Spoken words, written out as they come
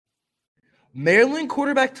Maryland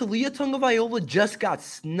quarterback Taulia Tagovailoa just got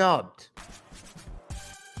snubbed.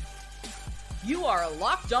 You are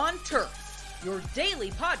Locked On Terps, your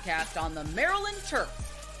daily podcast on the Maryland Terps.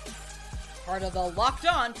 Part of the Locked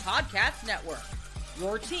On Podcast Network,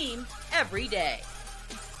 your team every day.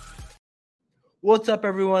 What's up,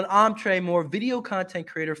 everyone? I'm Trey Moore, video content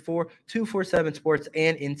creator for 247 Sports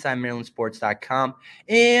and InsideMarylandSports.com,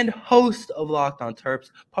 and host of Locked On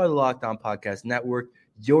Terps, part of the Locked On Podcast Network,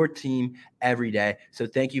 your team every day. So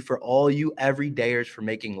thank you for all you everydayers for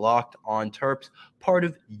making Locked On Terps part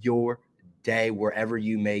of your day, wherever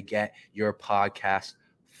you may get your podcast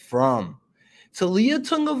from. Taulia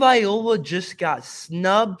Tagovailoa just got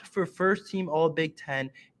snubbed for first team All Big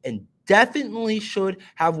Ten and definitely should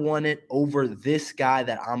have won it over this guy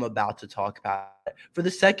that I'm about to talk about. For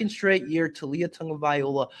the second straight year, Taulia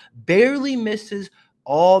Tagovailoa barely misses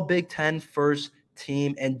All Big Ten first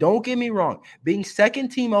team. And don't get me wrong, being second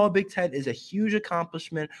team All Big Ten is a huge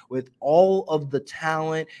accomplishment with all of the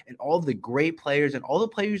talent and all of the great players and all the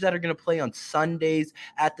players that are going to play on Sundays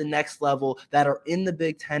at the next level that are in the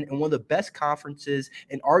Big Ten and one of the best conferences.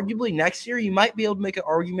 And arguably next year, you might be able to make an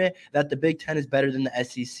argument that the Big Ten is better than the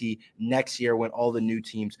SEC next year when all the new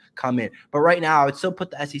teams come in. But right now, I would still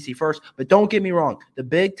put the SEC first. But don't get me wrong, the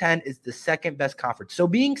Big Ten is the second best conference. So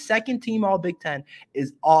being second team All Big Ten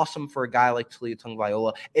is awesome for a guy like Taulia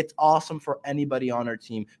Tagovailoa. It's awesome for anybody on our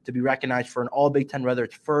team to be recognized for an All Big Ten, whether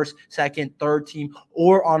it's first, second, third team,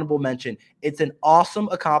 or honorable mention. It's an awesome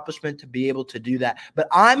accomplishment to be able to do that. But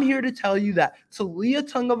I'm here to tell you that Taulia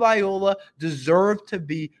Tagovailoa deserved to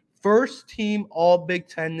be first team All Big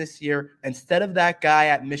Ten this year instead of that guy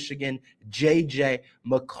at Michigan, J.J.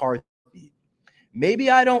 McCarthy. Maybe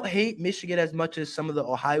I don't hate Michigan as much as some of the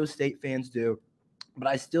Ohio State fans do, but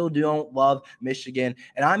I still don't love Michigan.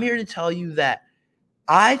 And I'm here to tell you that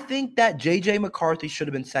I think that J.J. McCarthy should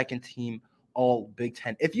have been second team All Big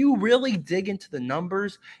Ten. If you really dig into the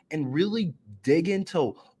numbers and really dig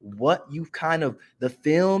into what you've kind of the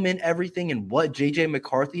film and everything and what J.J.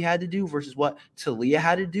 McCarthy had to do versus what Taulia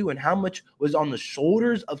had to do and how much was on the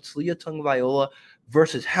shoulders of Taulia Tagovailoa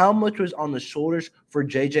versus how much was on the shoulders for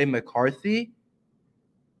J.J. McCarthy,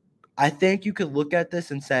 I think you could look at this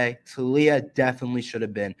and say Taulia definitely should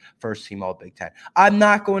have been first team All Big Ten. I'm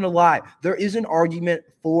not going to lie. There is an argument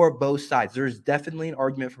for both sides. There's definitely an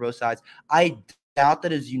argument for both sides. I doubt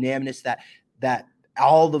that it's unanimous that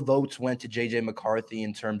all the votes went to J.J. McCarthy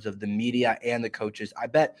in terms of the media and the coaches. I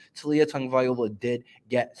bet Taulia Tagovailoa did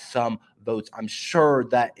get some votes. I'm sure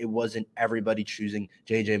that it wasn't everybody choosing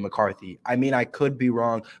J.J. McCarthy. I mean, I could be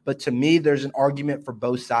wrong, but to me, there's an argument for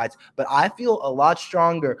both sides. But I feel a lot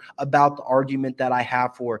stronger about the argument that I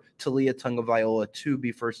have for Taulia Tagovailoa to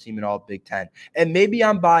be first team in All Big Ten. And maybe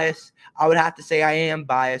I'm biased. I would have to say I am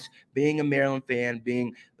biased, being a Maryland fan,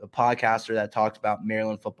 being a podcaster that talks about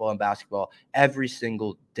Maryland football and basketball every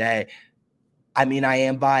single day. I mean, I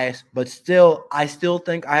am biased, but I still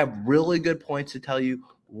think I have really good points to tell you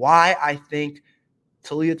why I think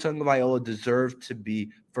Taulia Tagovailoa deserved to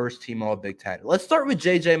be first team All Big Ten. Let's start with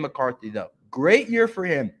J.J. McCarthy, though. Great year for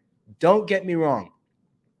him. Don't get me wrong.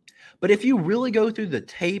 But if you really go through the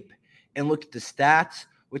tape and look at the stats,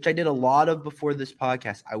 which I did a lot of before this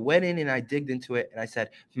podcast, I went in and I digged into it and I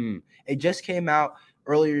said, it just came out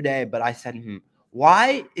earlier today, but I said,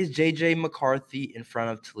 why is J.J. McCarthy in front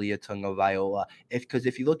of Taulia Tagovailoa? Because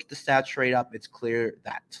if you look at the stats straight up, it's clear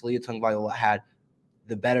that Taulia Tagovailoa had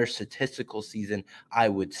the better statistical season, I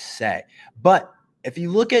would say. But if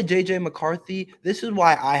you look at J.J. McCarthy, this is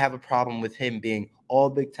why I have a problem with him being All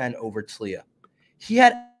Big Ten over Taulia. He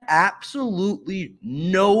had absolutely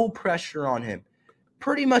no pressure on him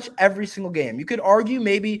pretty much every single game. You could argue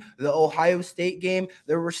maybe the Ohio State game,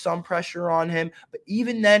 there was some pressure on him. But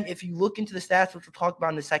even then, if you look into the stats, which we'll talk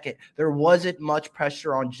about in a second, there wasn't much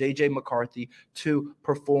pressure on J.J. McCarthy to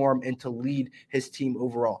perform and to lead his team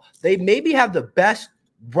overall. They maybe have the best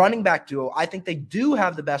running back duo. I think they do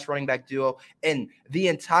have the best running back duo in the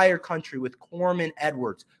entire country with Corum and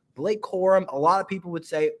Edwards. Blake Corum, a lot of people would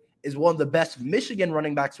say, is one of the best Michigan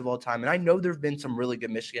running backs of all time. And I know there have been some really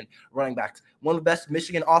good Michigan running backs. One of the best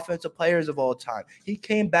Michigan offensive players of all time. He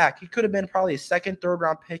came back. He could have been probably a second, third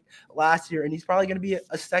round pick last year. And he's probably going to be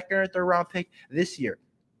a second or third round pick this year.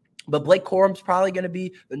 But Blake Corum's probably going to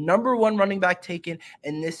be the number one running back taken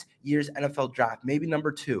in this year's NFL draft, maybe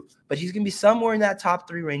number 2. But he's going to be somewhere in that top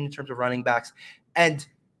 3 range in terms of running backs. And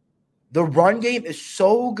the run game is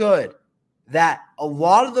so good that a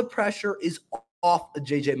lot of the pressure is off of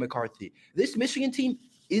J.J. McCarthy. This Michigan team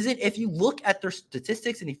isn't, if you look at their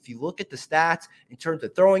statistics and if you look at the stats in terms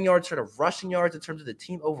of throwing yards, sort of rushing yards, in terms of the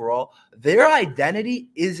team overall, their identity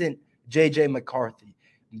isn't J.J. McCarthy.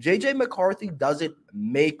 J.J. McCarthy doesn't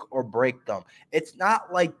make or break them. It's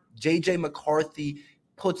not like J.J. McCarthy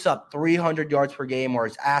puts up 300 yards per game or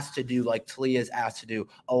is asked to do like Taulia is asked to do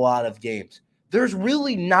a lot of games. There's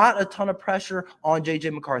really not a ton of pressure on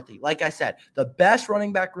J.J. McCarthy. Like I said, the best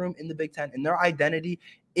running back room in the Big Ten and their identity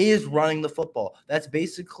is running the football. That's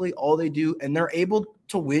basically all they do, and they're able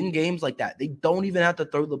to win games like that. They don't even have to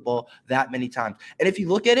throw the ball that many times. And if you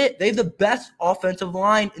look at it, they have the best offensive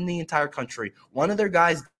line in the entire country. One of their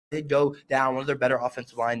guys did go down. One of their better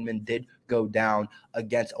offensive linemen did go down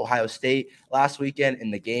against Ohio State last weekend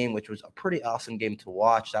in the game, which was a pretty awesome game to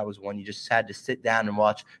watch. That was one you just had to sit down and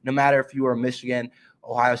watch, no matter if you were a Michigan,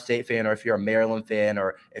 Ohio State fan, or if you're a Maryland fan,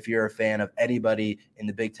 or if you're a fan of anybody in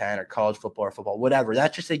the Big Ten or college football or football, whatever.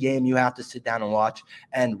 That's just a game you have to sit down and watch.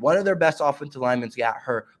 And one of their best offensive linemen got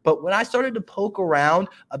hurt. But when I started to poke around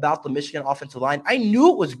about the Michigan offensive line, I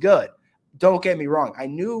knew it was good. Don't get me wrong. I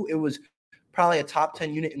knew it was probably a top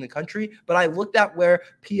 10 unit in the country, but I looked at where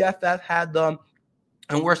PFF had them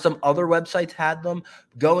and where some other websites had them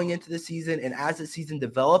going into the season and as the season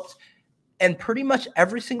developed. And pretty much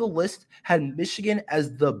every single list had Michigan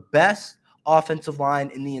as the best offensive line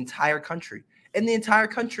in the entire country. In the entire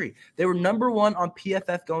country. They were number one on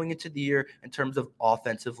PFF going into the year in terms of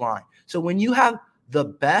offensive line. So when you have the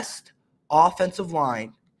best offensive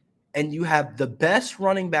line and you have the best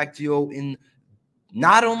running back duo in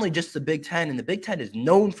not only just the Big Ten, and the Big Ten is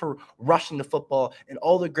known for rushing the football and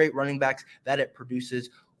all the great running backs that it produces,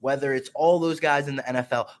 whether it's all those guys in the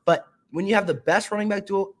NFL, but when you have the best running back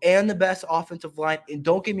duo and the best offensive line, and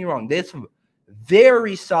don't get me wrong, they have some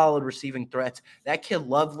very solid receiving threats. That kid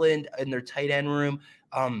Loveland in their tight end room.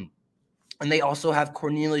 And they also have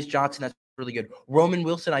Cornelius Johnson. That's really good. Roman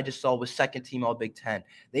Wilson, I just saw, was second team all Big Ten.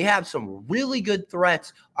 They have some really good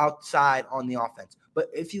threats outside on the offense. But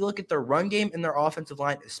if you look at their run game and their offensive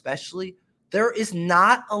line especially, there is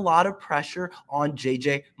not a lot of pressure on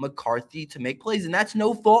J.J. McCarthy to make plays. And that's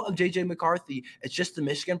no fault of J.J. McCarthy. It's just the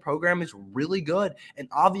Michigan program is really good. And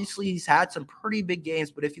obviously he's had some pretty big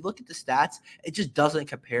games. But if you look at the stats, it just doesn't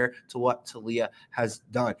compare to what Taulia has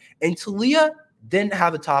done. And Taulia didn't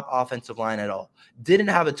have a top offensive line at all. Didn't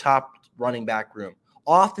have a top running back room.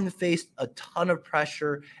 Often faced a ton of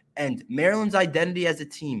pressure. And Maryland's identity as a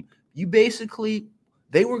team,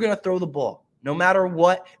 they were going to throw the ball. No matter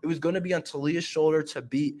what, it was going to be on Taulia's shoulder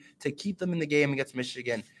to keep them in the game against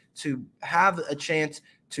Michigan, to have a chance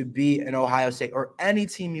to beat an Ohio State or any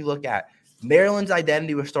team you look at. Maryland's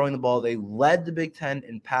identity was throwing the ball. They led the Big Ten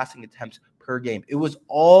in passing attempts per game. It was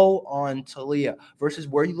all on Taulia versus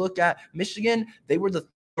where you look at Michigan. They were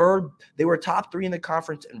top 3 in the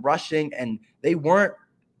conference in rushing, and they weren't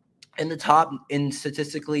in the top in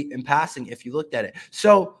statistically in passing if you looked at it.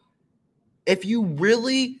 So if you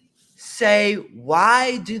really say,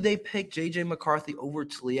 why do they pick J.J. McCarthy over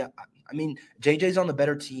Taulia? I mean, J.J.'s on the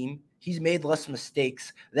better team. He's made less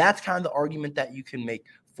mistakes. That's kind of the argument that you can make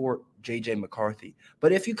for J.J. McCarthy.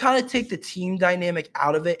 But if you kind of take the team dynamic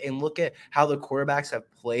out of it and look at how the quarterbacks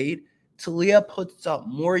have played, Taulia puts up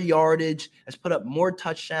more yardage, has put up more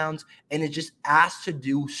touchdowns, and is just asked to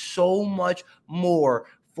do so much more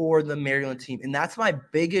for the Maryland team. And that's my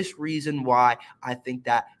biggest reason why I think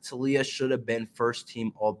that Taulia should have been first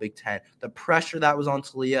team all Big Ten. The pressure that was on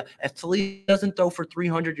Taulia. If Taulia doesn't throw for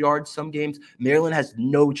 300 yards some games, Maryland has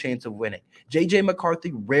no chance of winning. J.J.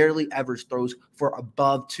 McCarthy rarely ever throws for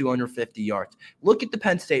above 250 yards. Look at the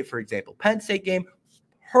Penn State, for example. Penn State game,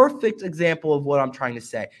 perfect example of what I'm trying to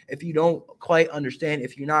say. If you don't quite understand,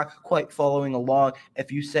 if you're not quite following along, if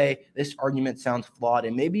you say this argument sounds flawed,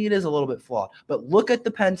 and maybe it is a little bit flawed, but look at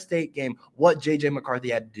the Penn State game, what J.J.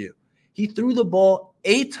 McCarthy had to do. He threw the ball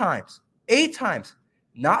 8 times,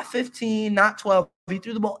 not 15, not 12. He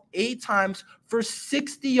threw the ball 8 times for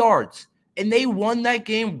 60 yards, and they won that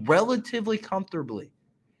game relatively comfortably.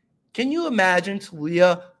 Can you imagine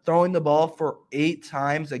Taulia throwing the ball for 8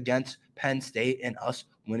 times against Penn State and us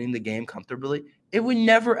winning the game comfortably? It would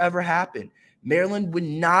never, ever happen. Maryland would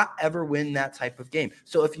not ever win that type of game.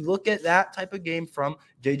 So if you look at that type of game from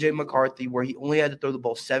J.J. McCarthy, where he only had to throw the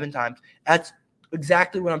ball 7 times, that's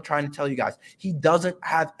exactly what I'm trying to tell you guys. He doesn't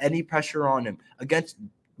have any pressure on him. Against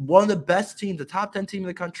one of the best teams, the top 10 team in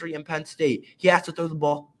the country in Penn State, he has to throw the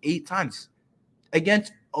ball 8 times.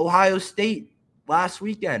 Against Ohio State last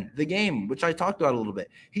weekend, the game, which I talked about a little bit,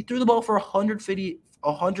 he threw the ball for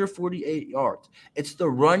 148 yards. It's the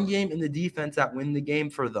run game and the defense that win the game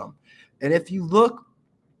for them. And if you look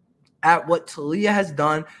at what Taulia has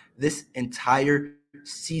done this entire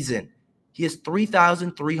season, he has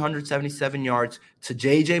 3,377 yards to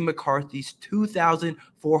J.J. McCarthy's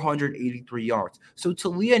 2,483 yards. So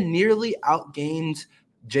Taulia nearly outgains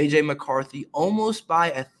J.J. McCarthy almost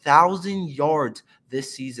by 1,000 yards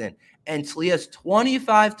this season. And Taulia's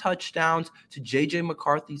 25 touchdowns to J.J.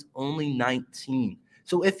 McCarthy's only 19.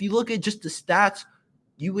 So if you look at just the stats,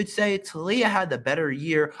 you would say Taulia had the better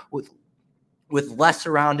year with less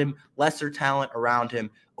around him, lesser talent around him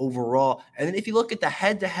overall. And then if you look at the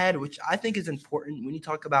head-to-head, which I think is important when you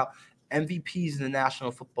talk about MVPs in the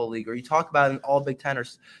National Football League, or you talk about an all Big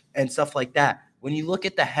Teners and stuff like that, when you look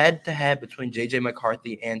at the head-to-head between J.J.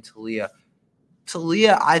 McCarthy and Taulia,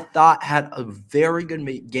 I thought, had a very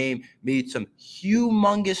good game, made some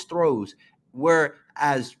humongous throws,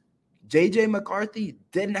 whereas J.J. McCarthy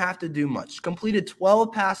didn't have to do much. Completed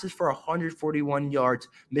 12 passes for 141 yards.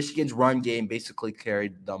 Michigan's run game basically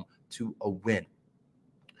carried them to a win.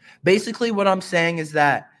 Basically, what I'm saying is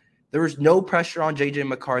that there was no pressure on J.J.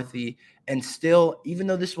 McCarthy, and still, even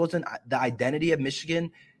though this wasn't the identity of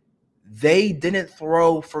Michigan, they didn't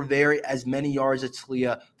throw for as many yards as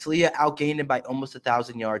Taulia. Taulia outgained him by almost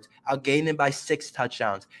 1,000 yards, outgained him by 6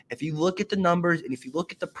 touchdowns. If you look at the numbers and if you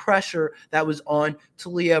look at the pressure that was on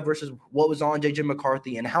Taulia versus what was on J.J.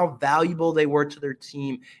 McCarthy and how valuable they were to their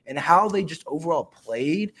team and how they just overall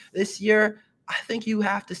played this year, I think you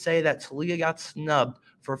have to say that Taulia got snubbed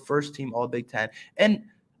for first team All Big Ten. And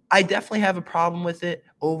I definitely have a problem with it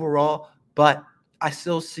overall, but I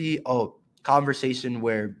still see a conversation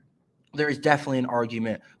where there is definitely an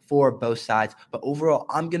argument for both sides. But overall,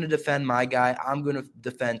 I'm going to defend my guy. I'm going to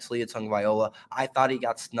defend Taulia Tagovailoa. I thought he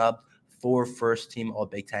got snubbed for first team All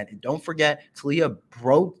Big Ten. And don't forget, Taulia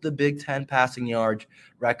broke the Big Ten passing yard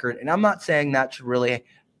record. And I'm not saying that should really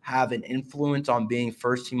have an influence on being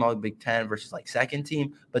first team All Big Ten versus like second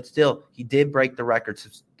team, but still, he did break the record. So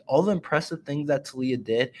all the impressive things that Taulia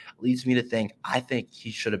did leads me to think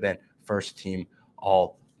he should have been first team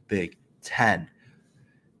All Big Ten.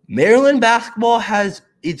 Maryland basketball has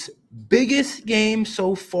its biggest game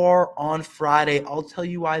so far on Friday. I'll tell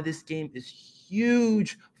you why this game is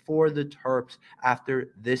huge for the Terps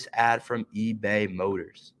after this ad from eBay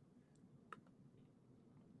Motors.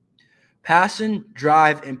 Passion,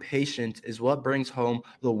 drive, and patience is what brings home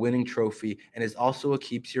the winning trophy and is also what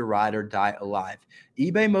keeps your ride or die alive.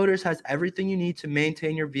 eBay Motors has everything you need to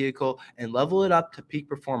maintain your vehicle and level it up to peak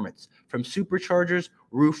performance, from superchargers,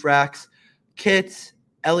 roof racks, kits,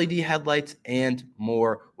 LED headlights, and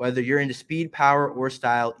more. Whether you're into speed, power, or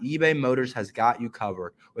style, eBay Motors has got you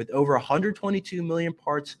covered. With over 122 million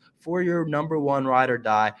parts for your number one ride or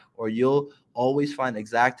die, or you'll always find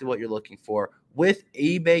exactly what you're looking for. With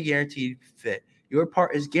eBay Guaranteed Fit, your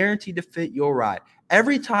part is guaranteed to fit your ride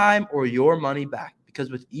every time or your money back.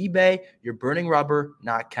 Because with eBay, you're burning rubber,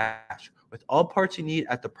 not cash. With all parts you need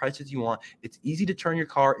at the prices you want, it's easy to turn your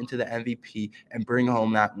car into the MVP and bring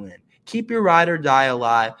home that win. Keep your ride or die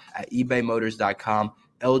alive at ebaymotors.com.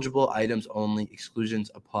 Eligible items only. Exclusions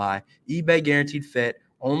apply. eBay Guaranteed Fit,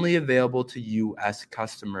 only available to U.S.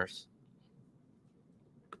 customers.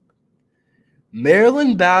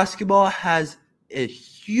 Maryland basketball has a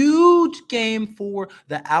huge game for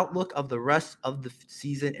the outlook of the rest of the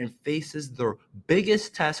season and faces their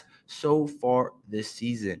biggest test so far this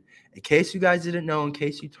season. In case you guys didn't know, in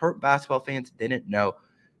case you Terp basketball fans didn't know,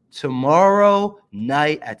 tomorrow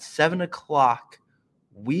night at 7 o'clock,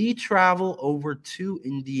 we travel over to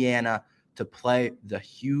Indiana to play the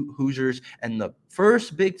Hoosiers and the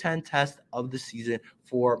first Big Ten test of the season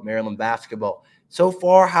for Maryland basketball. So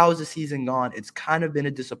far, how has the season gone? It's kind of been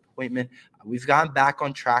a disappointment. We've gotten back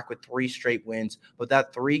on track with 3 straight wins, but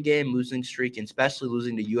that 3-game losing streak, and especially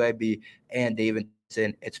losing to UAB and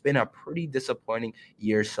Davidson, it's been a pretty disappointing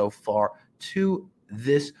year so far to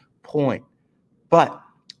this point. But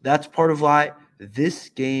that's part of why this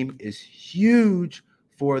game is huge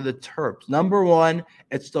for the Terps. Number one,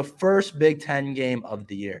 it's the first Big Ten game of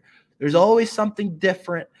the year. There's always something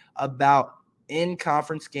different about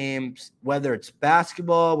in-conference games, whether it's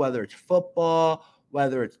basketball, whether it's football,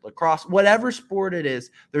 whether it's lacrosse, whatever sport it is,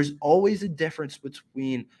 there's always a difference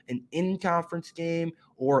between an in-conference game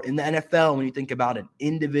or in the NFL when you think about an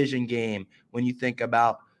in-division game, when you think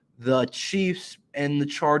about the Chiefs and the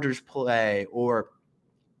Chargers play, or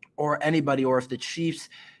anybody, or if the Chiefs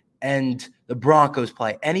and the Broncos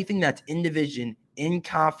play, anything that's in division, in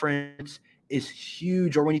conference is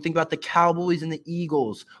huge. Or when you think about the Cowboys and the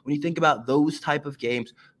Eagles, when you think about those type of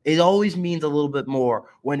games, it always means a little bit more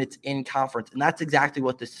when it's in conference. And that's exactly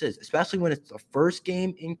what this is, especially when it's the first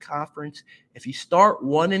game in conference. If you start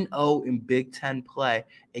 1-0 in Big Ten play,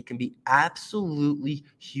 it can be absolutely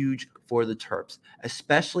huge for the Terps,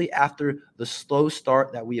 especially after the slow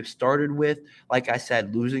start that we have started with. Like I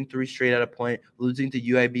said, losing 3 straight at a point, losing to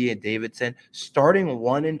UAB and Davidson, starting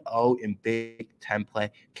 1-0 in Big Ten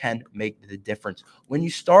play can make the difference. When you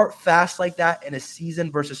start fast like that in a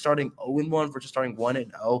season versus starting 0-1 versus starting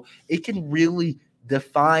 1-0, it can really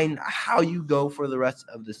define how you go for the rest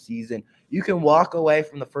of the season. You can walk away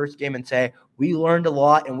from the first game and say, we learned a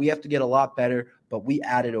lot and we have to get a lot better, but we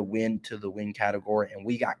added a win to the win category and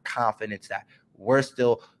we got confidence that we're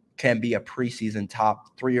still can be a preseason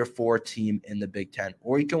top 3 or 4 team in the Big Ten.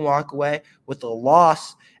 Or you can walk away with a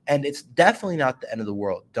loss, and it's definitely not the end of the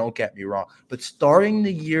world, don't get me wrong. But starting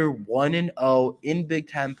the year 1-0 in Big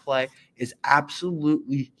Ten play is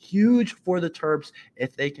absolutely huge for the Terps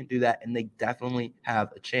if they can do that, and they definitely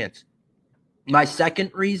have a chance. My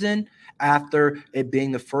second reason, after it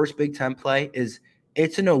being the first Big Ten play, is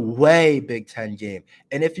it's an away Big Ten game.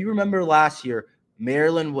 And if you remember last year,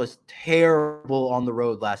 Maryland was terrible on the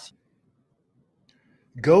road last year.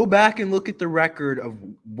 Go back and look at the record of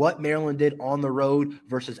what Maryland did on the road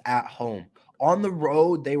versus at home. On the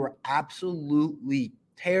road, they were absolutely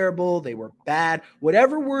terrible. They were bad.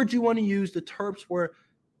 Whatever words you want to use, the Terps were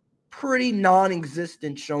pretty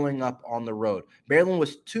non-existent showing up on the road. Maryland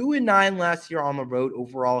was 2-9 last year on the road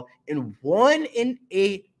overall and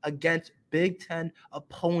 1-8 against Big Ten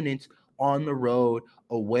opponents on the road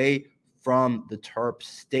away from the Terps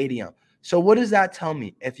Stadium. So what does that tell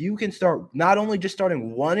me? If you can start not only just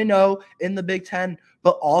starting 1-0 in the Big Ten,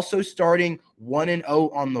 but also starting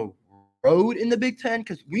 1-0 on the road in the Big Ten,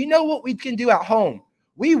 because we know what we can do at home.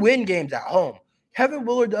 We win games at home. Kevin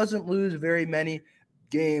Willard doesn't lose very many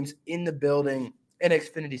games in the building in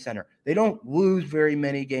Xfinity Center. They don't lose very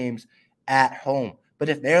many games at home. But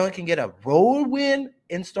if Maryland can get a road win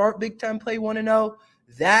and start Big Ten play 1-0,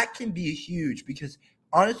 that can be huge, because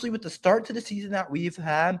honestly, with the start to the season that we've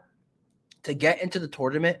had, to get into the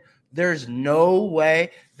tournament, there's no way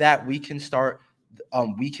that we can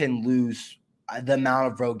lose the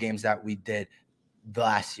amount of road games that we did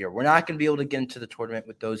last year. We're not going to be able to get into the tournament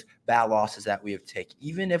with those bad losses that we have taken,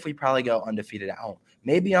 even if we probably go undefeated at home.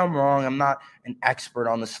 Maybe I'm wrong. I'm not an expert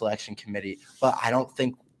on the selection committee, but I don't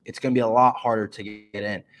think it's going to be a lot harder to get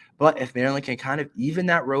in. But if Maryland can kind of even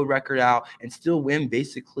that road record out and still win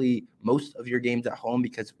basically most of your games at home,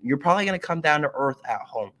 because you're probably going to come down to earth at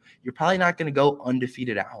home. You're probably not going to go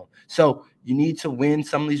undefeated at home. So you need to win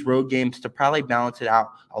some of these road games to probably balance it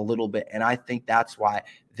out a little bit. And I think that's why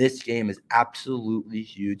this game is absolutely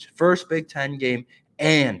huge. First Big Ten game,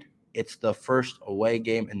 and it's the first away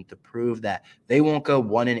game, and to prove that they won't go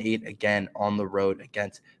 1-8 again on the road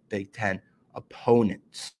against Big Ten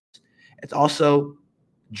opponents. It's also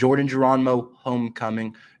Jordan Geronimo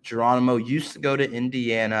homecoming. Geronimo used to go to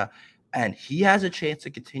Indiana, and he has a chance to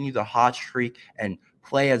continue the hot streak and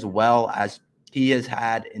play as well as he has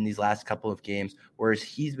had in these last couple of games, whereas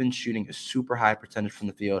he's been shooting a super high percentage from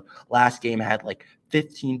the field. Last game had like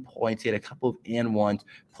 15 points. He had a couple of and ones,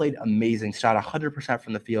 played amazing, shot 100%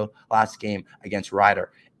 from the field last game against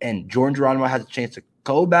Rider. And Jordan Geronimo has a chance to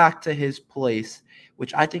go back to his place,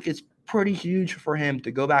 which I think is pretty huge for him,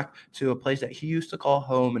 to go back to a place that he used to call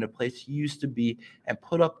home and a place he used to be and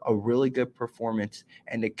put up a really good performance,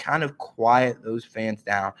 and to kind of quiet those fans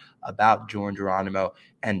down about Jordan Geronimo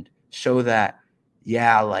and show that,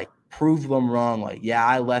 yeah, like prove them wrong. Like, yeah,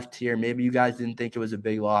 I left here. Maybe you guys didn't think it was a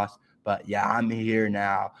big loss, but yeah, I'm here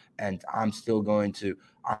now, and I'm going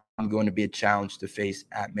to be a challenge to face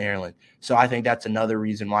at Maryland. So I think that's another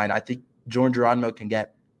reason why. And I think Jordan Geronimo can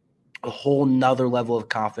get a whole nother level of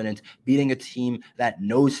confidence, beating a team that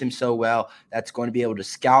knows him so well, that's going to be able to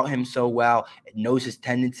scout him so well, knows his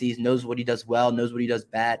tendencies, knows what he does well, knows what he does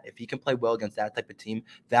bad. If he can play well against that type of team,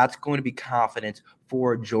 that's going to be confidence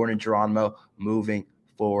for Jordan Geronimo moving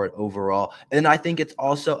forward overall. And I think it's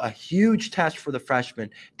also a huge test for the freshmen,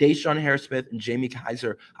 Deshaun Harris-Smith and Jamie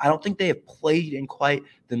Kaiser. I don't think they have played in quite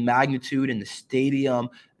the magnitude in the stadium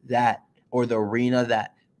or the arena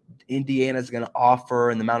that Indiana is going to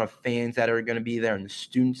offer, and the amount of fans that are going to be there in the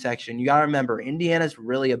student section. You got to remember, Indiana is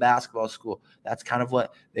really a basketball school. That's kind of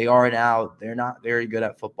what they are now. They're not very good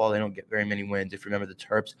at football. They don't get very many wins. If you remember, the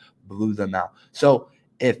Terps blew them out. So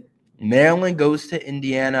if Maryland goes to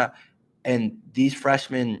Indiana and these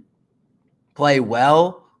freshmen play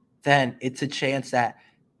well, then it's a chance that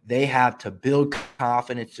they have to build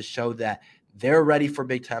confidence to show that they're ready for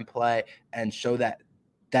Big Ten play and show that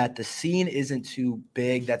the scene isn't too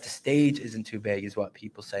big, that the stage isn't too big is what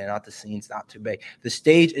people say. Not the scene's not too big. The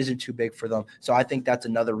stage isn't too big for them. So I think that's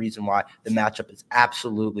another reason why the matchup is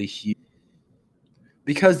absolutely huge.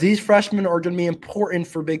 because these freshmen are going to be important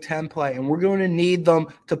for Big Ten play, and we're going to need them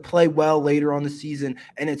to play well later on the season,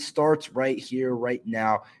 and it starts right here, right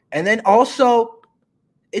now. And then also,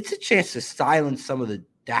 it's a chance to silence some of the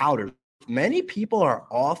doubters. Many people are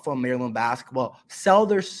off on Maryland basketball, sell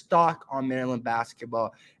their stock on Maryland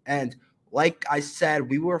basketball, and like I said,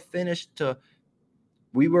 we were picked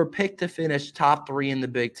to finish top 3 in the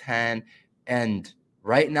Big Ten, and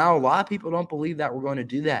right now, a lot of people don't believe that we're going to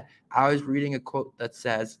do that. I was reading a quote that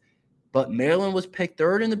says, but Maryland was picked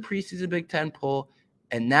 3rd in the preseason Big Ten poll,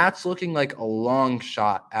 and that's looking like a long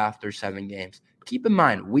shot after 7 games. Keep in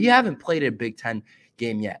mind, we haven't played a Big Ten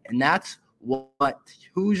game yet, and that's what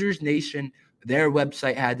Hoosiers Nation, their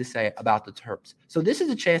website, had to say about the Terps. So this is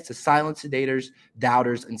a chance to silence the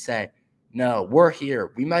doubters, and say, no, we're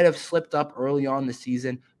here. We might have slipped up early on in the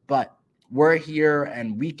season, but we're here,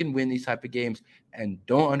 and we can win these type of games. And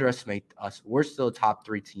don't underestimate us. We're still a top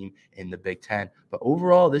 3 team in the Big Ten. But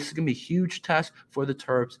overall, this is going to be a huge test for the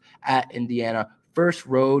Terps at Indiana. First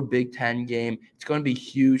road Big Ten game. It's going to be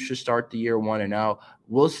huge to start the year 1-0.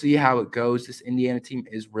 We'll see how it goes. This Indiana team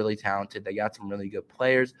is really talented. They got some really good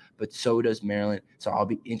players, but so does Maryland. So I'll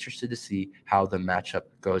be interested to see how the matchup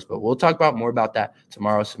goes. But we'll talk more about that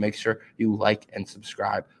tomorrow, so make sure you like and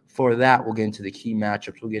subscribe. For that, we'll get into the key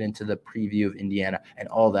matchups. We'll get into the preview of Indiana and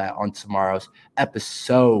all that on tomorrow's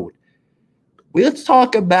episode. Let's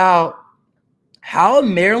talk about how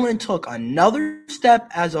Maryland took another step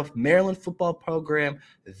as a Maryland football program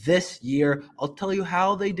this year. I'll tell you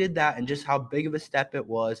how they did that and just how big of a step it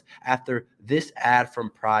was after this ad from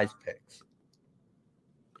Prize Picks.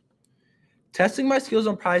 Testing my skills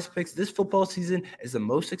on Prize Picks this football season is the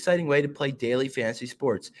most exciting way to play daily fantasy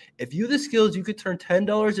sports. If you have the skills, you could turn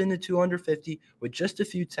 $10 into $250 with just a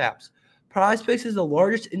few taps. Prize Picks is the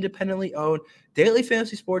largest independently owned daily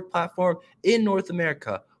fantasy sports platform in North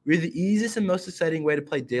America. We're the easiest and most exciting way to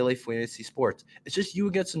play daily fantasy sports. It's just you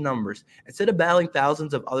against the numbers. Instead of battling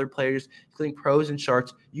thousands of other players, including pros and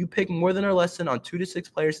sharks, you pick more than or less than on 2 to 6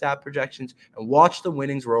 player stat projections and watch the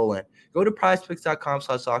winnings roll in. Go to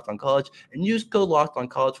prizepicks.com/LockedOnCollege and use code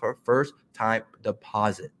LockedOnCollege for a first-time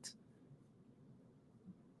deposit.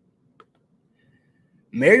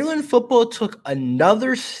 Maryland football took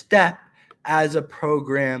another step as a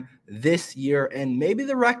program this year, and maybe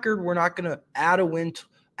the record, we're not going to add a win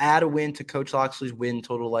to Coach Loxley's win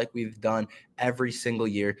total like we've done every single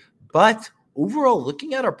year. But overall,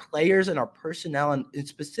 looking at our players and our personnel, and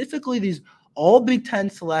specifically these all Big Ten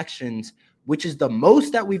selections, which is the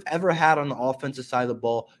most that we've ever had on the offensive side of the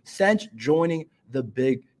ball since joining the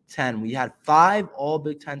Big Ten. We had 5 all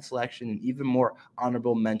Big Ten selections and even more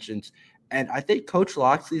honorable mentions. And I think Coach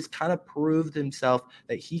Loxley's kind of proved himself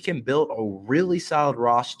that he can build a really solid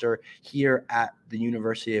roster here at the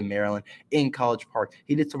University of Maryland in College Park.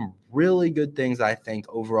 He did some really good things, I think,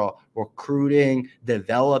 overall, recruiting,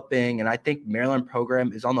 developing, and I think Maryland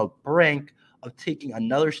program is on the brink of taking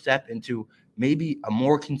another step into maybe a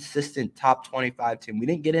more consistent top 25 team. We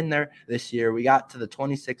didn't get in there this year. We got to the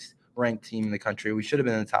 26th ranked team in the country. We should have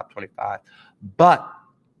been in the top 25. But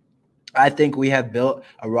I think we have built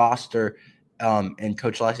a roster, and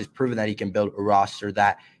Coach Loxley has proven that he can build a roster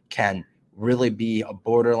that can really be a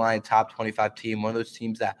borderline top 25 team, one of those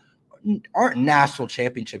teams that aren't national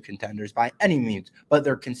championship contenders by any means, but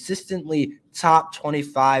they're consistently top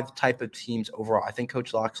 25 type of teams overall. I think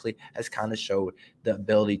Coach Loxley has kind of showed the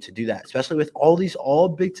ability to do that, especially with all these all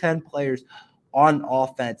Big Ten players on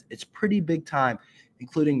offense. It's pretty big time,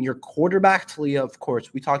 including your quarterback, Taulia, of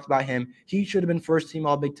course. We talked about him. He should have been first team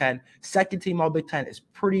All-Big Ten. Second team All-Big Ten is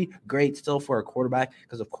pretty great still for a quarterback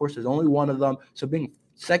because, of course, there's only one of them. So being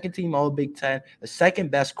second team All-Big Ten, the second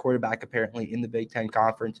best quarterback apparently in the Big Ten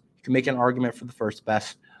Conference. You can make an argument for the first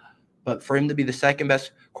best. But for him to be the second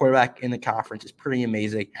best quarterback in the conference is pretty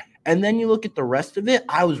amazing. And then you look at the rest of it,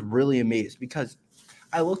 I was really amazed because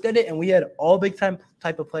I looked at it and we had all Big Ten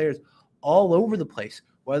type of players all over the place.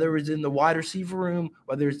 Whether it was in the wide receiver room,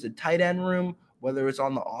 whether it's the tight end room, whether it's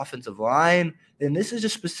on the offensive line. And this is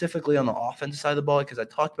just specifically on the offensive side of the ball because I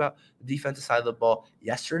talked about the defensive side of the ball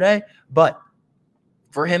yesterday. But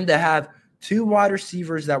for him to have 2 wide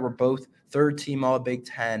receivers that were both third team All Big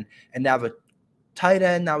Ten and to have a tight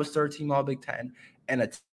end that was third team All Big Ten and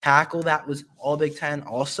a tackle that was All Big Ten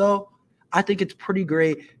also, I think it's pretty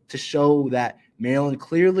great to show that Maryland,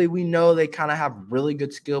 clearly we know they kind of have really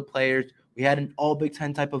good skill players. We had an all Big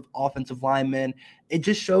Ten type of offensive lineman. It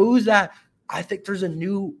just shows that I think there's a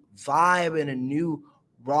new vibe and a new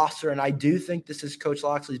roster, and I do think this is Coach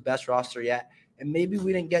Loxley's best roster yet. And maybe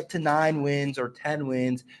we didn't get to 9 wins or 10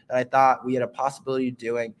 wins that I thought we had a possibility of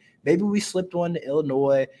doing. Maybe we slipped one to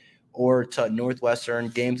Illinois. or to Northwestern,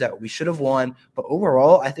 games that we should have won. But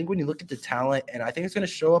overall, I think when you look at the talent, and I think it's going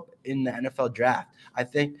to show up in the NFL draft, I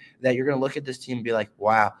think that you're going to look at this team and be like,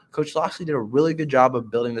 wow, Coach Loxley did a really good job of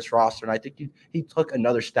building this roster, and I think he took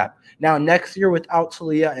another step. Now, next year without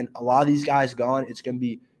Taulia and a lot of these guys gone, it's going to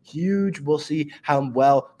be huge. We'll see how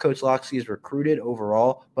well Coach Loxley is recruited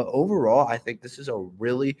overall. But overall, I think this is a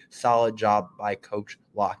really solid job by Coach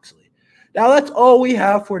Loxley. Now, that's all we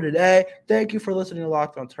have for today. Thank you for listening to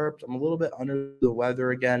Locked on Terps. I'm a little bit under the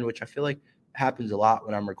weather again, which I feel like happens a lot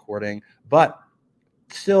when I'm recording. But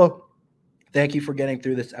still, thank you for getting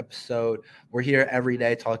through this episode. We're here every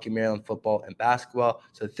day talking Maryland football and basketball.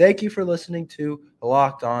 So thank you for listening to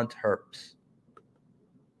Locked on Terps.